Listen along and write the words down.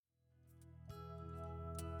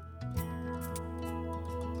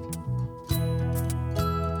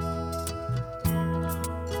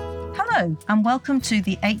Hello, and welcome to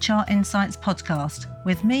the HR Insights podcast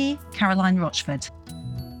with me, Caroline Rochford.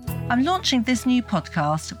 I'm launching this new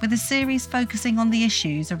podcast with a series focusing on the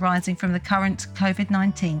issues arising from the current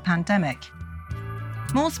COVID-19 pandemic.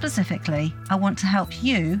 More specifically, I want to help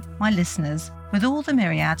you, my listeners, with all the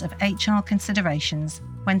myriad of HR considerations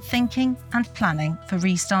when thinking and planning for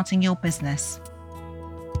restarting your business.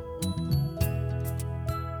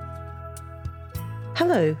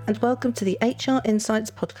 Hello, and welcome to the HR Insights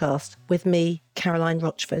podcast with me, Caroline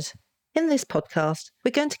Rochford. In this podcast, we're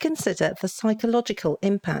going to consider the psychological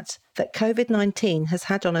impact that COVID-19 has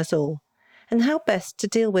had on us all, and how best to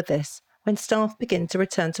deal with this when staff begin to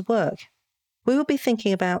return to work. We will be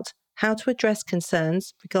thinking about how to address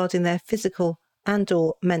concerns regarding their physical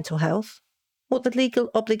and/or mental health, what the legal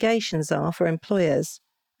obligations are for employers,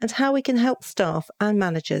 and how we can help staff and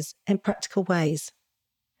managers in practical ways.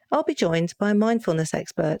 I'll be joined by a mindfulness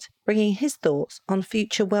expert bringing his thoughts on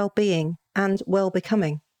future well-being and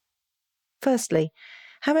well-becoming. Firstly,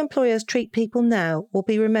 how employers treat people now will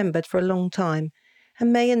be remembered for a long time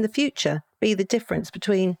and may in the future be the difference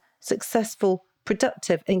between successful,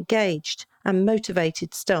 productive, engaged and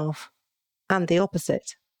motivated staff and the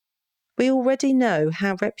opposite. We already know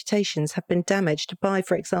how reputations have been damaged by,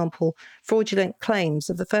 for example, fraudulent claims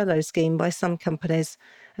of the furlough scheme by some companies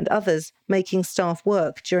and others making staff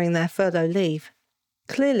work during their furlough leave.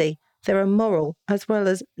 Clearly, there are moral as well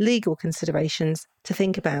as legal considerations to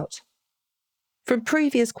think about. From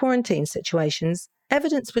previous quarantine situations,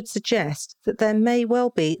 evidence would suggest that there may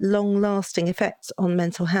well be long-lasting effects on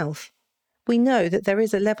mental health. We know that there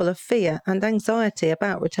is a level of fear and anxiety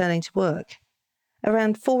about returning to work.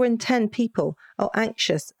 Around 4 in 10 people are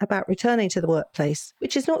anxious about returning to the workplace,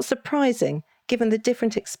 which is not surprising given the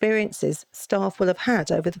different experiences staff will have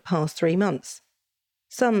had over the past 3 months.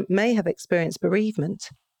 Some may have experienced bereavement.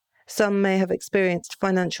 Some may have experienced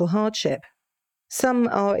financial hardship. Some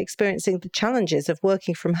are experiencing the challenges of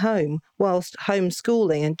working from home whilst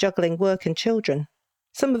homeschooling and juggling work and children.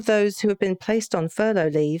 Some of those who have been placed on furlough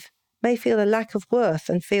leave may feel a lack of worth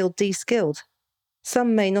and feel de-skilled.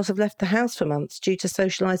 Some may not have left the house for months due to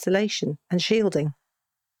social isolation and shielding.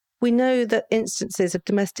 We know that instances of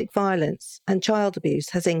domestic violence and child abuse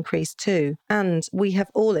has increased too, and we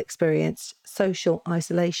have all experienced social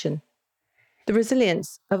isolation. The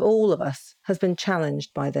resilience of all of us has been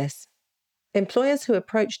challenged by this. Employers who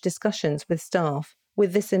approach discussions with staff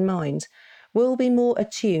with this in mind will be more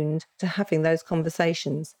attuned to having those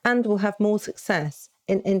conversations and will have more success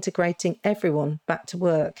in integrating everyone back to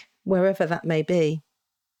work, wherever that may be.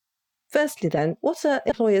 Firstly then, what are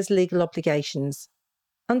employers' legal obligations?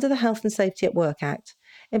 Under the Health and Safety at Work Act,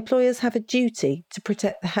 employers have a duty to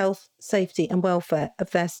protect the health, safety and welfare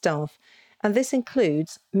of their staff, and this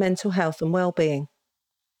includes mental health and well-being.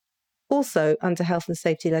 Also, under health and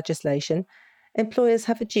safety legislation, employers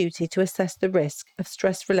have a duty to assess the risk of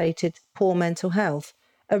stress-related poor mental health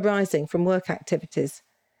arising from work activities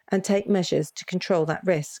and take measures to control that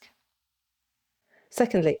risk.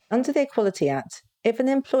 Secondly, under the Equality Act, if an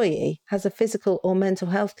employee has a physical or mental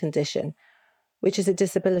health condition, which is a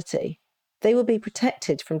disability, they will be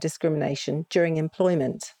protected from discrimination during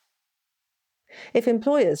employment. If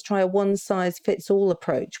employers try a one-size-fits-all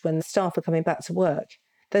approach when the staff are coming back to work,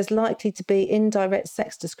 there's likely to be indirect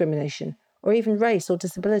sex discrimination or even race or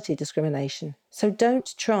disability discrimination. So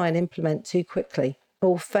don't try and implement too quickly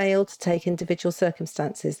or fail to take individual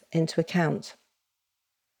circumstances into account.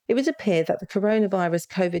 It would appear that the coronavirus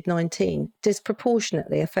COVID-19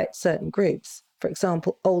 disproportionately affects certain groups, for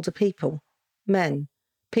example, older people, men,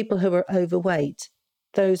 people who are overweight,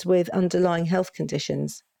 those with underlying health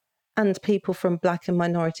conditions, and people from Black and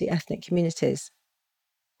minority ethnic communities.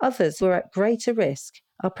 Others who are at greater risk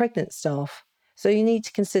are pregnant staff, so you need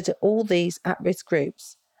to consider all these at-risk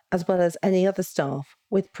groups, as well as any other staff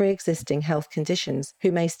with pre-existing health conditions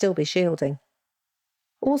who may still be shielding.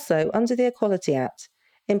 Also, under the Equality Act,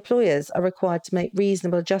 employers are required to make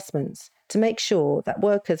reasonable adjustments to make sure that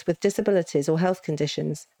workers with disabilities or health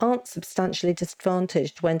conditions aren't substantially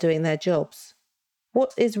disadvantaged when doing their jobs.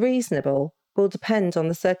 What is reasonable will depend on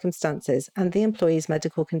the circumstances and the employee's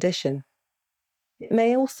medical condition. It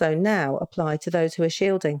may also now apply to those who are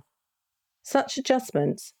shielding. Such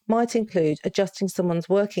adjustments might include adjusting someone's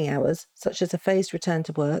working hours, such as a phased return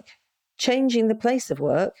to work, changing the place of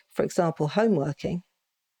work, for example, home working,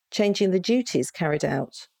 changing the duties carried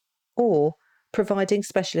out, or providing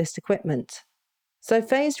specialist equipment. So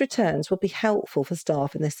phased returns will be helpful for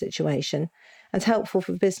staff in this situation and helpful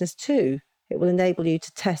for business too. It will enable you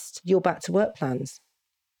to test your back to work plans.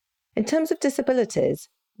 In terms of disabilities,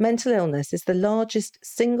 mental illness is the largest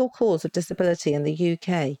single cause of disability in the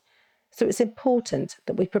UK, So it's important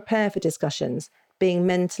that we prepare for discussions being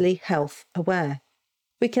mentally health aware.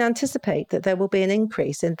 We can anticipate that there will be an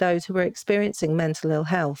increase in those who are experiencing mental ill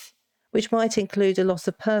health, which might include a loss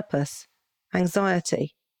of purpose,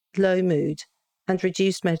 anxiety, low mood, and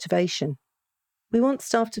reduced motivation. We want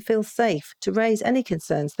staff to feel safe to raise any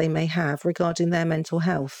concerns they may have regarding their mental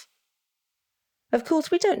health. Of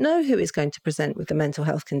course, we don't know who is going to present with a mental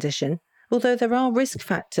health condition, although there are risk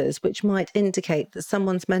factors which might indicate that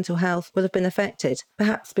someone's mental health will have been affected,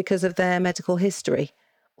 perhaps because of their medical history,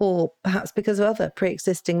 or perhaps because of other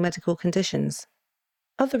pre-existing medical conditions.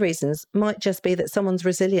 Other reasons might just be that someone's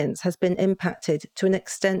resilience has been impacted to an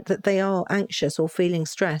extent that they are anxious or feeling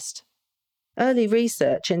stressed. Early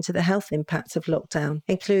research into the health impacts of lockdown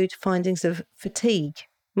include findings of fatigue,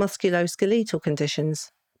 musculoskeletal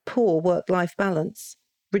conditions, poor work-life balance,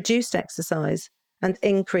 reduced exercise, and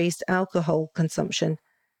increased alcohol consumption,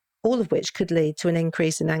 all of which could lead to an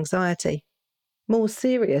increase in anxiety. More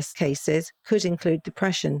serious cases could include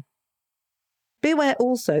depression. Be aware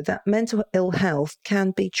also that mental ill health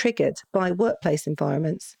can be triggered by workplace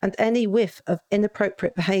environments, and any whiff of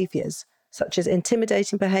inappropriate behaviours, such as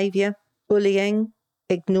intimidating behaviour, bullying,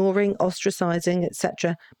 ignoring, ostracising,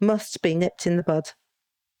 etc., must be nipped in the bud.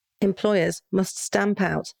 Employers must stamp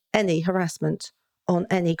out any harassment on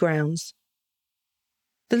any grounds.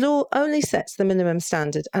 The law only sets the minimum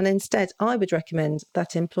standard, and instead I would recommend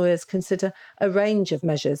that employers consider a range of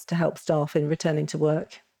measures to help staff in returning to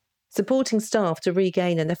work. Supporting staff to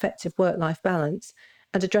regain an effective work-life balance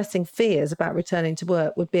and addressing fears about returning to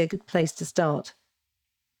work would be a good place to start.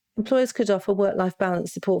 Employers could offer work-life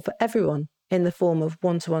balance support for everyone in the form of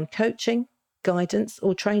one-to-one coaching, guidance,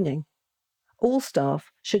 or training. All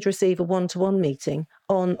staff should receive a one-to-one meeting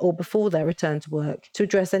on or before their return to work to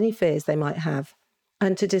address any fears they might have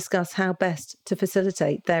and to discuss how best to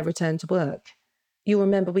facilitate their return to work. You'll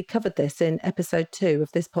remember we covered this in episode 2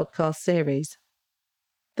 of this podcast series.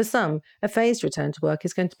 For some, a phased return to work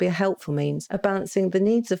is going to be a helpful means of balancing the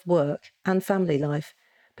needs of work and family life,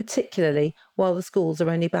 particularly while the schools are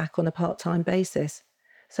only back on a part-time basis.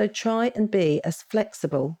 So try and be as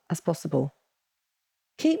flexible as possible.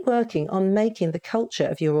 Keep working on making the culture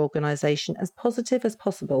of your organisation as positive as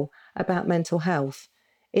possible about mental health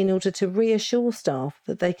in order to reassure staff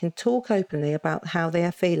that they can talk openly about how they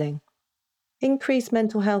are feeling. Increase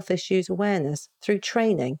mental health issues awareness through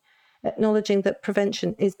training, acknowledging that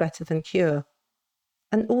prevention is better than cure.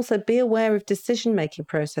 And also be aware of decision-making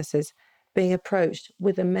processes being approached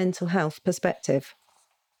with a mental health perspective.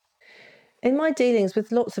 In my dealings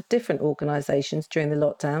with lots of different organisations during the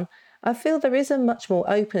lockdown, I feel there is a much more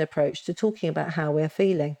open approach to talking about how we're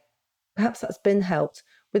feeling. Perhaps that's been helped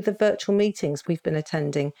with the virtual meetings we've been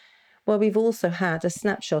attending, where we've also had a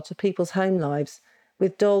snapshot of people's home lives,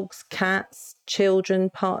 with dogs, cats, children,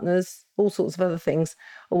 partners, all sorts of other things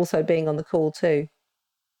also being on the call too.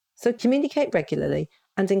 So communicate regularly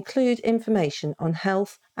and include information on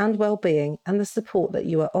health and well-being and the support that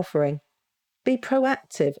you are offering. Be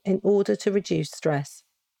proactive in order to reduce stress.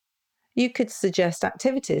 You could suggest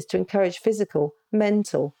activities to encourage physical,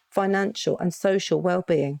 mental, financial and social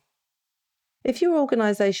well-being. If your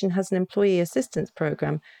organisation has an employee assistance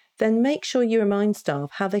programme, then make sure you remind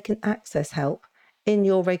staff how they can access help in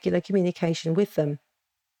your regular communication with them.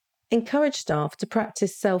 Encourage staff to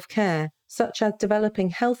practice self-care, such as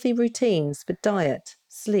developing healthy routines for diet,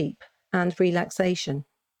 sleep, and relaxation.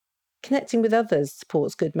 Connecting with others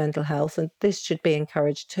supports good mental health, and this should be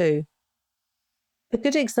encouraged too. A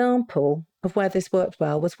good example of where this worked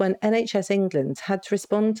well was when NHS England had to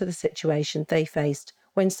respond to the situation they faced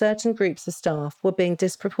when certain groups of staff were being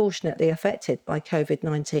disproportionately affected by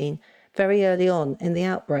COVID-19 very early on in the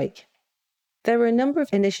outbreak. There were a number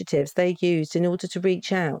of initiatives they used in order to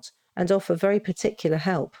reach out and offer very particular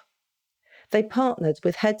help. They partnered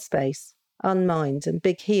with Headspace, Unmind and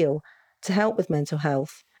Big Heal to help with mental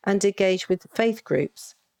health and engage with faith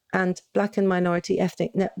groups and Black and minority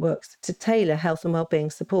ethnic networks to tailor health and wellbeing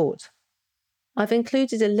support. I've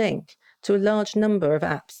included a link to a large number of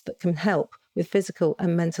apps that can help with physical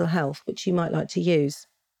and mental health, which you might like to use.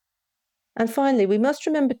 And finally, we must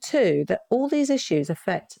remember too that all these issues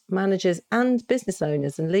affect managers and business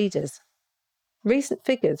owners and leaders. Recent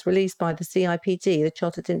figures released by the CIPD, the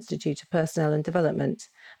Chartered Institute of Personnel and Development,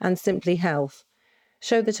 and Simply Health,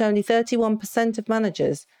 show that only 31% of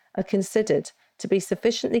managers are considered to be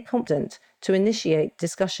sufficiently competent to initiate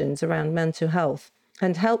discussions around mental health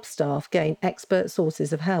and help staff gain expert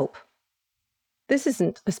sources of help. This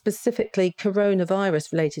isn't a specifically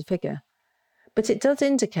coronavirus-related figure, but it does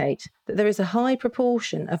indicate that there is a high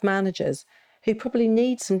proportion of managers who probably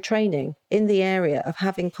need some training in the area of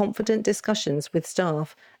having confident discussions with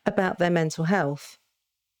staff about their mental health.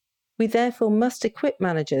 We therefore must equip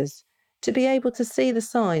managers to be able to see the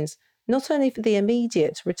signs not only for the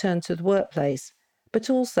immediate return to the workplace, but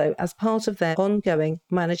also as part of their ongoing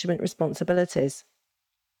management responsibilities.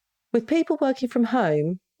 With people working from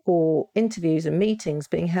home or interviews and meetings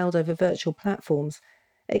being held over virtual platforms,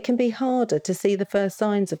 it can be harder to see the first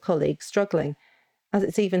signs of colleagues struggling, as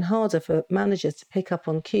it's even harder for managers to pick up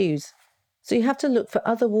on cues. So you have to look for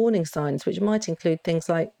other warning signs, which might include things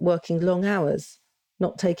like working long hours,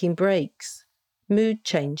 not taking breaks, mood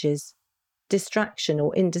changes, distraction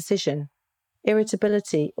or indecision,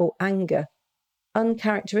 irritability or anger,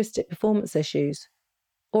 uncharacteristic performance issues,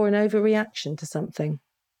 or an overreaction to something.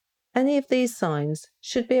 Any of these signs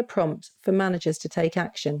should be a prompt for managers to take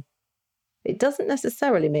action. It doesn't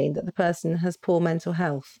necessarily mean that the person has poor mental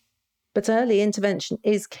health, but early intervention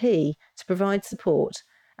is key to provide support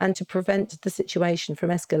and to prevent the situation from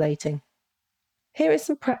escalating. Here are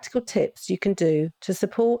some practical tips you can do to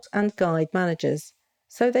support and guide managers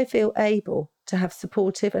so they feel able to have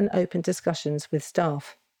supportive and open discussions with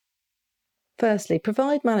staff. Firstly,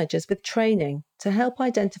 provide managers with training to help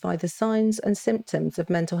identify the signs and symptoms of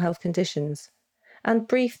mental health conditions and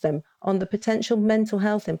brief them on the potential mental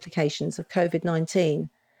health implications of COVID-19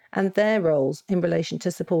 and their roles in relation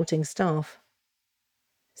to supporting staff.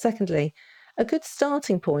 Secondly, a good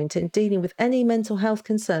starting point in dealing with any mental health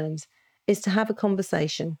concerns is to have a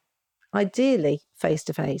conversation, ideally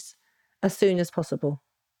face-to-face, as soon as possible.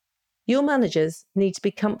 Your managers need to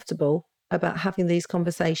be comfortable about having these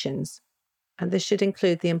conversations, and this should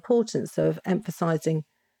include the importance of emphasising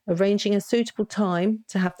arranging a suitable time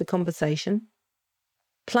to have the conversation,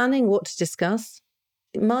 planning what to discuss.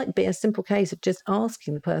 It might be a simple case of just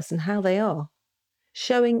asking the person how they are,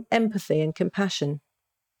 showing empathy and compassion,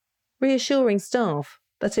 reassuring staff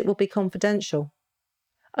that it will be confidential,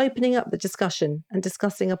 opening up the discussion and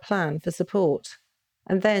discussing a plan for support,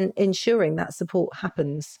 and then ensuring that support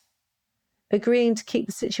happens, agreeing to keep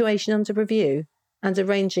the situation under review and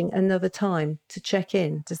arranging another time to check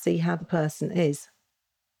in to see how the person is.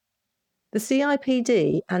 The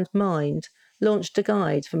CIPD and Mind launched a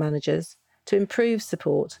guide for managers to improve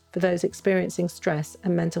support for those experiencing stress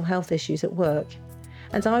and mental health issues at work,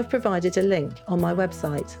 and I've provided a link on my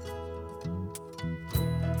website.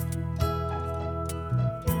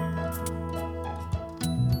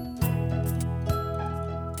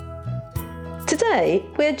 Today,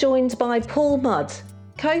 we're joined by Paul Mudd,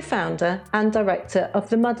 co-founder and director of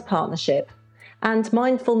the Mudd Partnership and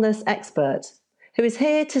mindfulness expert, who is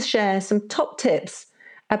here to share some top tips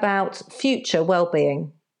about future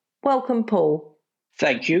wellbeing. Welcome, Paul.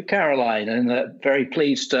 Thank you, Caroline, and very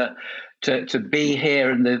pleased to be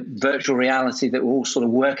here in the virtual reality that we're all sort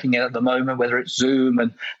of working at the moment, whether it's Zoom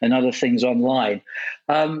and other things online.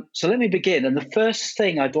 So let me begin. And the first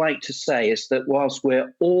thing I'd like to say is that whilst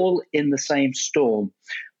we're all in the same storm,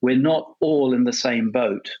 we're not all in the same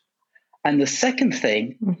boat. And the second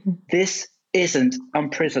thing, this isn't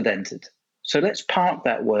unprecedented. So let's park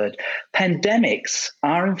that word. Pandemics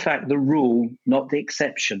are, in fact, the rule, not the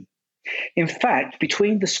exception. In fact,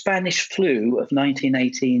 between the Spanish flu of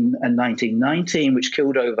 1918 and 1919, which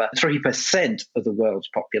killed over 3% of the world's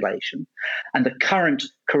population, and the current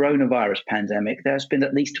coronavirus pandemic, there's been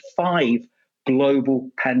at least 5 global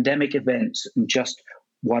pandemic events in just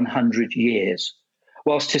 100 years.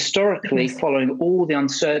 Whilst historically, following all the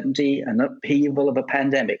uncertainty and upheaval of a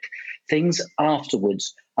pandemic, things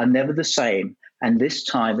afterwards are never the same, and this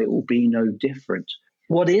time it will be no different.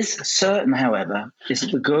 What is certain, however, is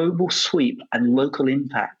that the global sweep and local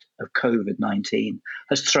impact of COVID-19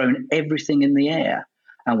 has thrown everything in the air,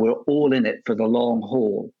 and we're all in it for the long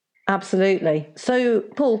haul. Absolutely. So,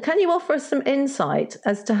 Paul, can you offer us some insight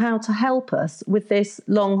as to how to help us with this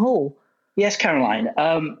long haul? Yes, Caroline.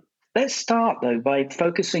 Let's start, though, by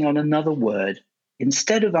focusing on another word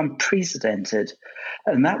instead of unprecedented,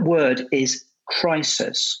 and that word is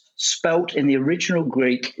crisis, spelt in the original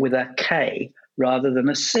Greek with a K rather than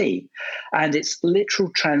a C. And its literal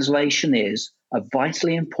translation is a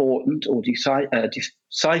vitally important or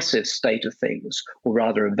decisive state of things, or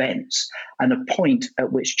rather events, and a point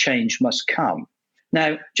at which change must come.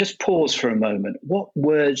 Now, just pause for a moment. What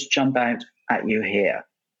words jump out at you here?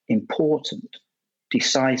 Important,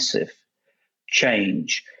 decisive,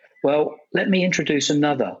 change. Well, let me introduce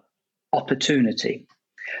another, opportunity.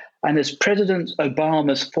 And as President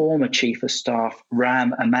Obama's former chief of staff,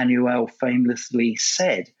 Rahm Emanuel, famously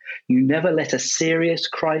said, you never let a serious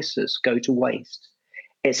crisis go to waste.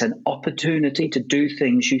 It's an opportunity to do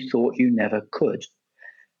things you thought you never could.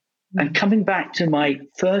 And coming back to my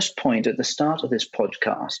first point at the start of this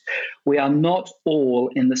podcast, we are not all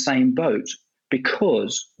in the same boat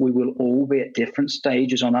because we will all be at different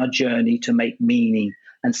stages on our journey to make meaning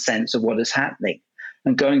and sense of what is happening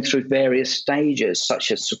and going through various stages such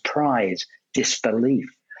as surprise, disbelief,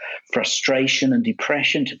 frustration and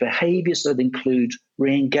depression to behaviors that include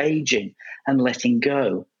re-engaging and letting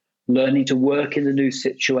go, learning to work in the new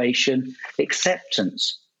situation,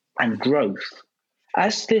 acceptance and growth.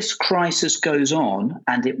 As this crisis goes on,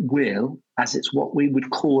 and it will, as it's what we would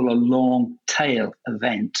call a long tail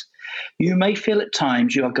event, you may feel at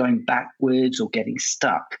times you are going backwards or getting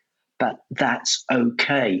stuck, but that's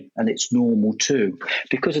okay, and it's normal too.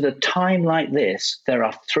 Because at a time like this, there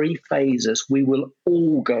are 3 phases we will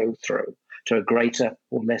all go through to a greater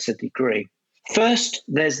or lesser degree. First,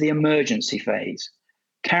 there's the emergency phase,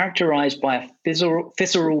 characterized by a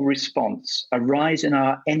visceral response, a rise in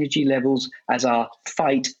our energy levels as our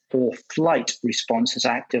fight or flight response is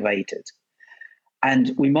activated.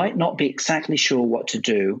 And we might not be exactly sure what to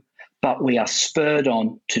do, but we are spurred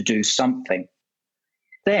on to do something.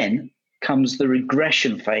 Then comes the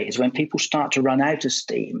regression phase when people start to run out of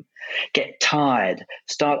steam, get tired,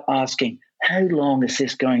 start asking, how long is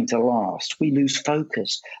this going to last? We lose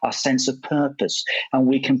focus, our sense of purpose, and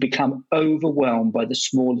we can become overwhelmed by the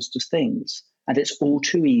smallest of things. And it's all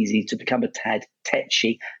too easy to become a tad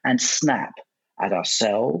tetchy and snap at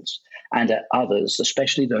ourselves and at others,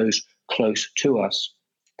 especially those close to us.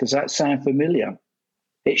 Does that sound familiar?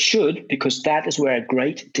 It should, because that is where a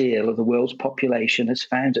great deal of the world's population has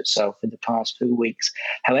found itself in the past few weeks,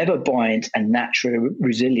 however buoyant and naturally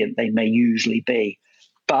resilient they may usually be.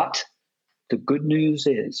 But the good news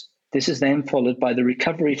is this is then followed by the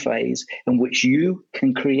recovery phase in which you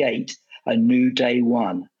can create a new day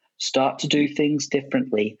one, start to do things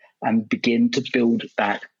differently and begin to build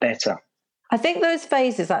back better. I think those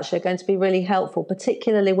phases actually are going to be really helpful,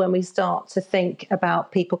 particularly when we start to think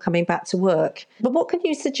about people coming back to work. But what can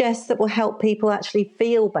you suggest that will help people actually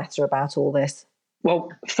feel better about all this? Well,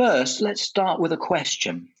 first, let's start with a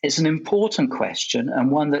question. It's an important question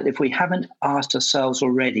and one that if we haven't asked ourselves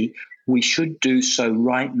already, we should do so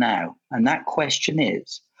right now. And that question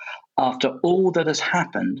is, after all that has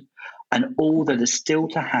happened and all that is still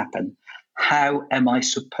to happen, how am I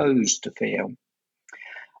supposed to feel?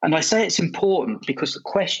 And I say it's important because the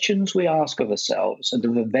questions we ask of ourselves and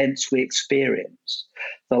of events we experience,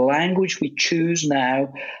 the language we choose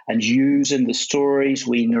now and use in the stories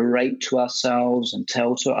we narrate to ourselves and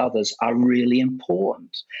tell to others are really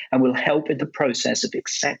important and will help in the process of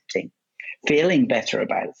accepting, feeling better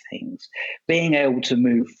about things, being able to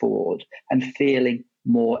move forward and feeling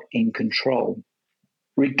more in control.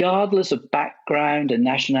 Regardless of background and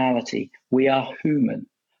nationality, we are human.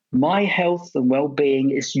 My health and well-being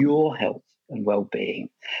is your health and well-being.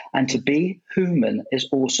 And to be human is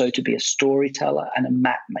also to be a storyteller and a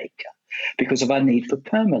map maker because of our need for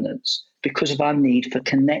permanence, because of our need for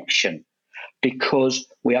connection, because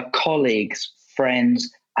we are colleagues,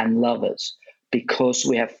 friends, and lovers, because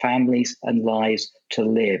we have families and lives to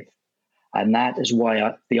live. And that is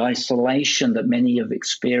why the isolation that many have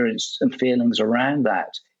experienced and feelings around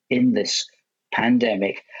that in this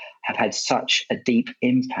pandemic have had such a deep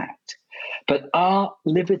impact. But our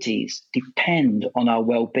liberties depend on our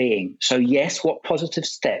well-being. So yes, what positive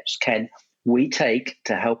steps can we take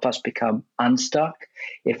to help us become unstuck?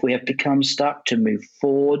 If we have become stuck, to move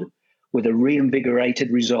forward with a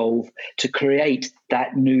reinvigorated resolve to create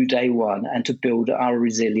that new day one and to build our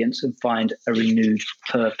resilience and find a renewed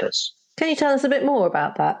purpose. Can you tell us a bit more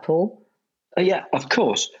about that, Paul? Yeah, of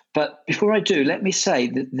course. But before I do, let me say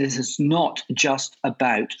that this is not just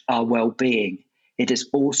about our well-being. It is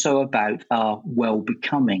also about our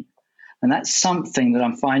well-becoming. And that's something that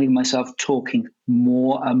I'm finding myself talking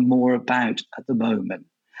more and more about at the moment,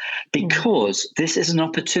 because this is an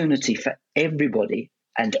opportunity for everybody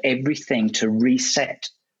and everything to reset,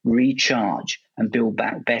 recharge, and build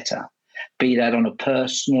back better, be that on a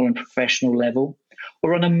personal and professional level,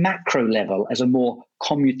 or on a macro level as a more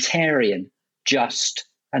communitarian, just,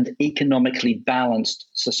 and economically balanced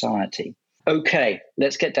society. Okay,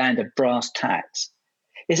 let's get down to brass tacks.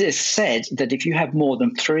 It is said that if you have more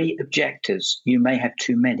than 3 objectives, you may have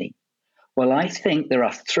too many. Well, I think there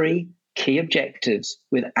are 3 key objectives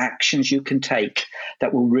with actions you can take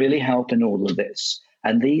that will really help in all of this.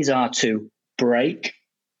 And these are to break,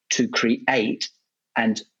 to create,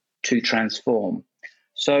 and to transform.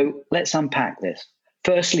 So let's unpack this.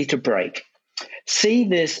 Firstly, to break. See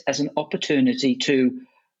this as an opportunity to,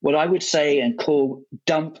 what I would say and call,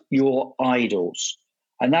 dump your idols.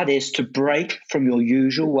 And that is to break from your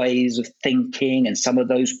usual ways of thinking and some of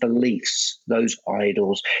those beliefs, those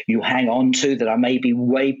idols you hang on to that are maybe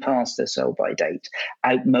way past their sell-by date,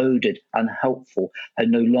 outmoded, unhelpful,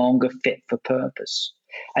 and no longer fit for purpose.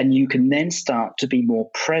 And you can then start to be more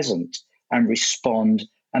present and respond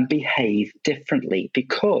and behave differently,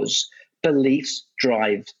 because beliefs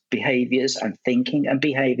drive behaviors, and thinking and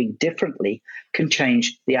behaving differently can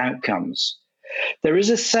change the outcomes. There is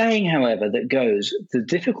a saying, however, that goes, the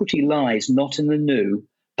difficulty lies not in the new,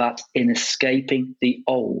 but in escaping the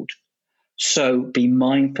old. So be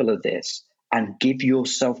mindful of this and give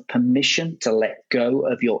yourself permission to let go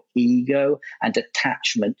of your ego and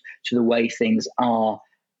attachment to the way things are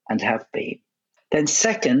and have been. Then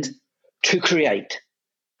second, to create.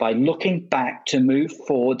 By looking back to move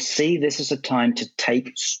forward, see this as a time to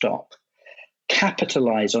take stock.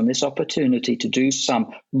 Capitalize on this opportunity to do some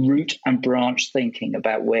root and branch thinking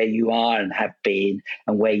about where you are and have been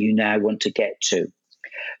and where you now want to get to.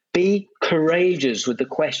 Be courageous with the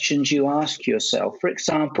questions you ask yourself. For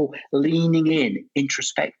example, leaning in,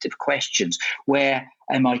 introspective questions. Where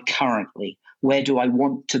am I currently? Where do I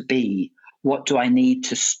want to be? What do I need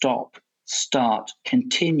to stop, start,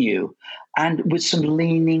 continue? And with some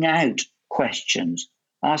leaning out questions,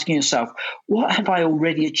 asking yourself, what have I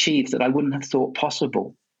already achieved that I wouldn't have thought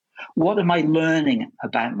possible? What am I learning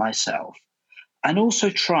about myself? And also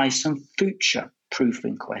try some future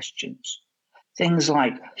proofing questions. Things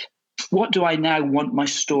like, what do I now want my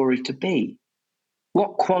story to be?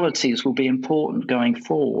 What qualities will be important going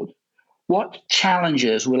forward? What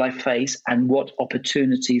challenges will I face, and what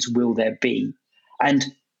opportunities will there be? And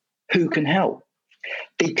who can help?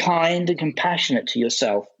 Be kind and compassionate to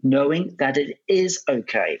yourself, knowing that it is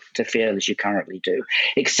okay to feel as you currently do,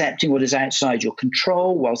 accepting what is outside your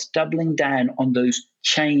control whilst doubling down on those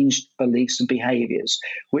changed beliefs and behaviors,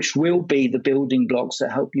 which will be the building blocks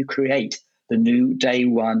that help you create the new day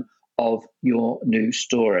one of your new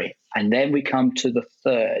story. And then we come to the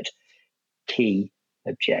third key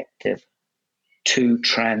objective: to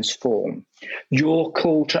transform. Your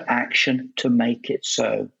call to action to make it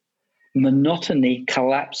so. Monotony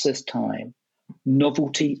collapses time,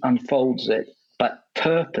 novelty unfolds it, but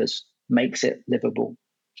purpose makes it livable.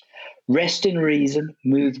 Rest in reason,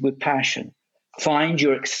 move with passion. Find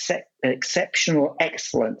your exceptional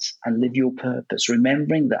excellence and live your purpose,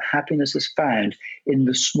 remembering that happiness is found in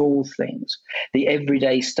the small things, the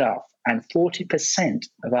everyday stuff. And 40%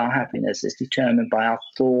 of our happiness is determined by our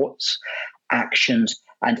thoughts, actions,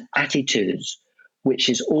 and attitudes, which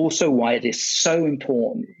is also why it is so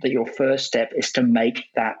important that your first step is to make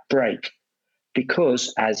that break.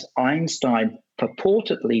 Because, as Einstein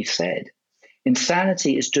purportedly said,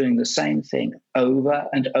 insanity is doing the same thing over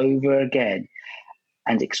and over again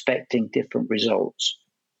and expecting different results.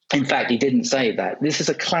 In fact, he didn't say that. This is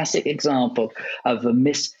a classic example of a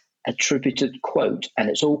misattributed quote, and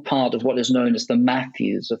it's all part of what is known as the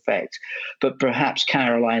Matthews effect. But perhaps,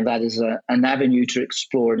 Caroline, that is an avenue to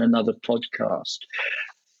explore in another podcast.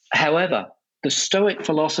 However, the Stoic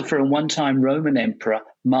philosopher and one-time Roman emperor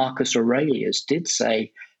Marcus Aurelius did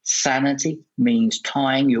say, sanity means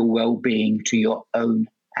tying your well-being to your own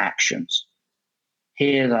actions.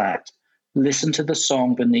 Hear that. Listen to the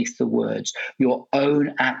song beneath the words, your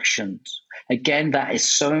own actions. Again, that is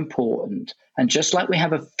so important. And just like we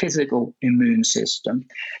have a physical immune system,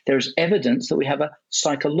 there's evidence that we have a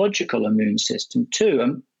psychological immune system too.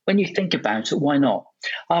 And when you think about it, why not?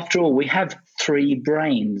 After all, we have three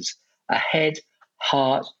brains: a head,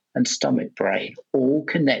 heart, and stomach brain, all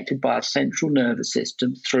connected by a central nervous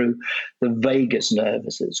system through the vagus nerve,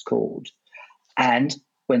 as it's called. And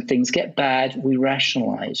when things get bad, we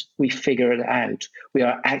rationalize, we figure it out. We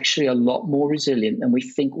are actually a lot more resilient than we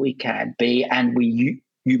think we can be. And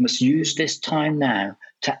you must use this time now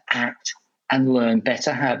to act and learn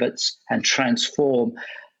better habits and transform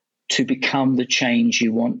to become the change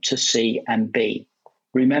you want to see and be.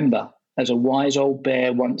 Remember, as a wise old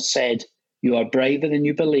bear once said, you are braver than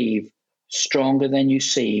you believe, stronger than you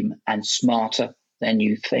seem, and smarter than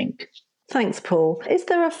you think. Thanks, Paul. Is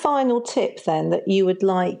there a final tip then that you would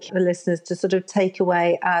like the listeners to sort of take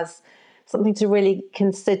away as something to really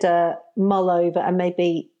consider, mull over, and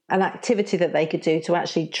maybe an activity that they could do to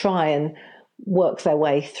actually try and work their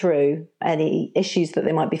way through any issues that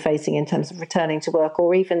they might be facing in terms of returning to work,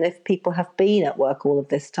 or even if people have been at work all of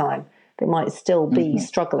this time, they might still be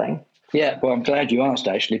struggling? Yeah, well, I'm glad you asked,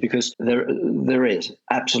 actually, because there is,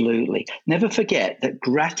 absolutely. Never forget that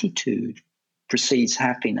gratitude precedes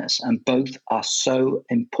happiness, and both are so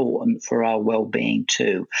important for our well-being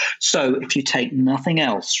too. So if you take nothing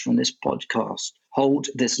else from this podcast, hold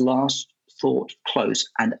this last thought close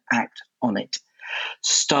and act on it.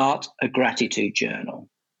 Start a gratitude journal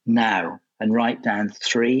now and write down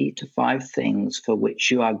 3 to 5 things for which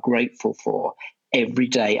you are grateful for every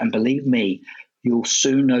day. And believe me, you'll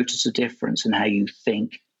soon notice a difference in how you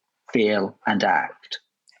think, feel, and act.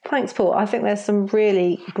 Thanks, Paul. I think there's some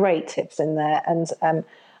really great tips in there. And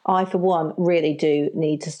I, for one, really do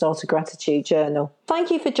need to start a gratitude journal. Thank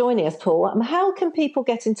you for joining us, Paul. How can people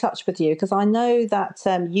get in touch with you? Because I know that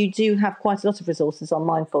you do have quite a lot of resources on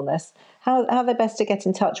mindfulness. How are they best to get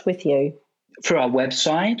in touch with you? Through our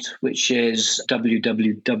website, which is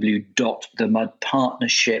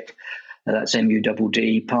www.themudpartnership, that's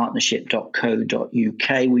MUDD,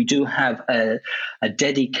 partnership.co.uk. We do have a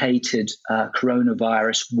dedicated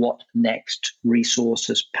coronavirus What Next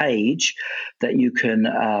resources page that you can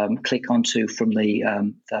click onto from the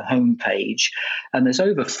homepage. And there's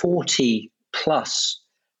over 40 plus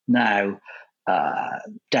now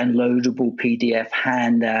downloadable PDF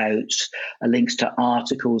handouts, links to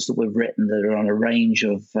articles that were written that are on a range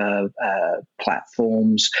of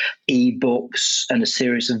platforms, ebooks, and a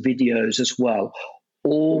series of videos as well,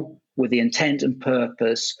 all with the intent and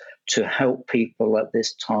purpose to help people at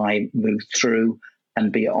this time move through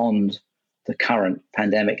and beyond the current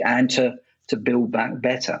pandemic and to build back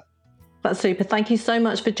better. That's super. Thank you so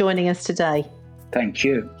much for joining us today. Thank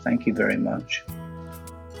you. Thank you very much.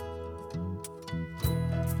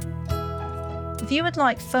 If you would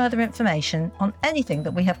like further information on anything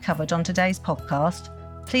that we have covered on today's podcast,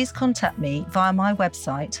 please contact me via my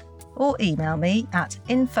website or email me at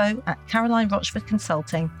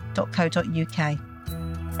info@carolinerochfordconsulting.co.uk.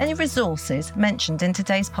 Any resources mentioned in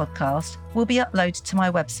today's podcast will be uploaded to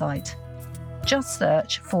my website. Just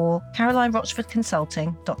search for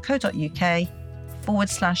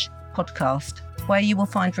carolinerochfordconsulting.co.uk/podcast, where you will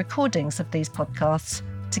find recordings of these podcasts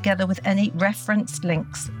together with any referenced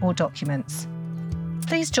links or documents.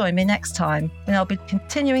 Please join me next time when I'll be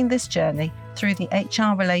continuing this journey through the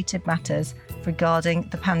HR-related matters regarding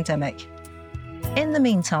the pandemic. In the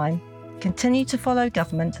meantime, continue to follow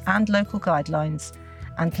government and local guidelines,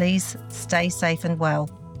 and please stay safe and well.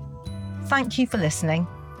 Thank you for listening.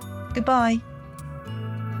 Goodbye.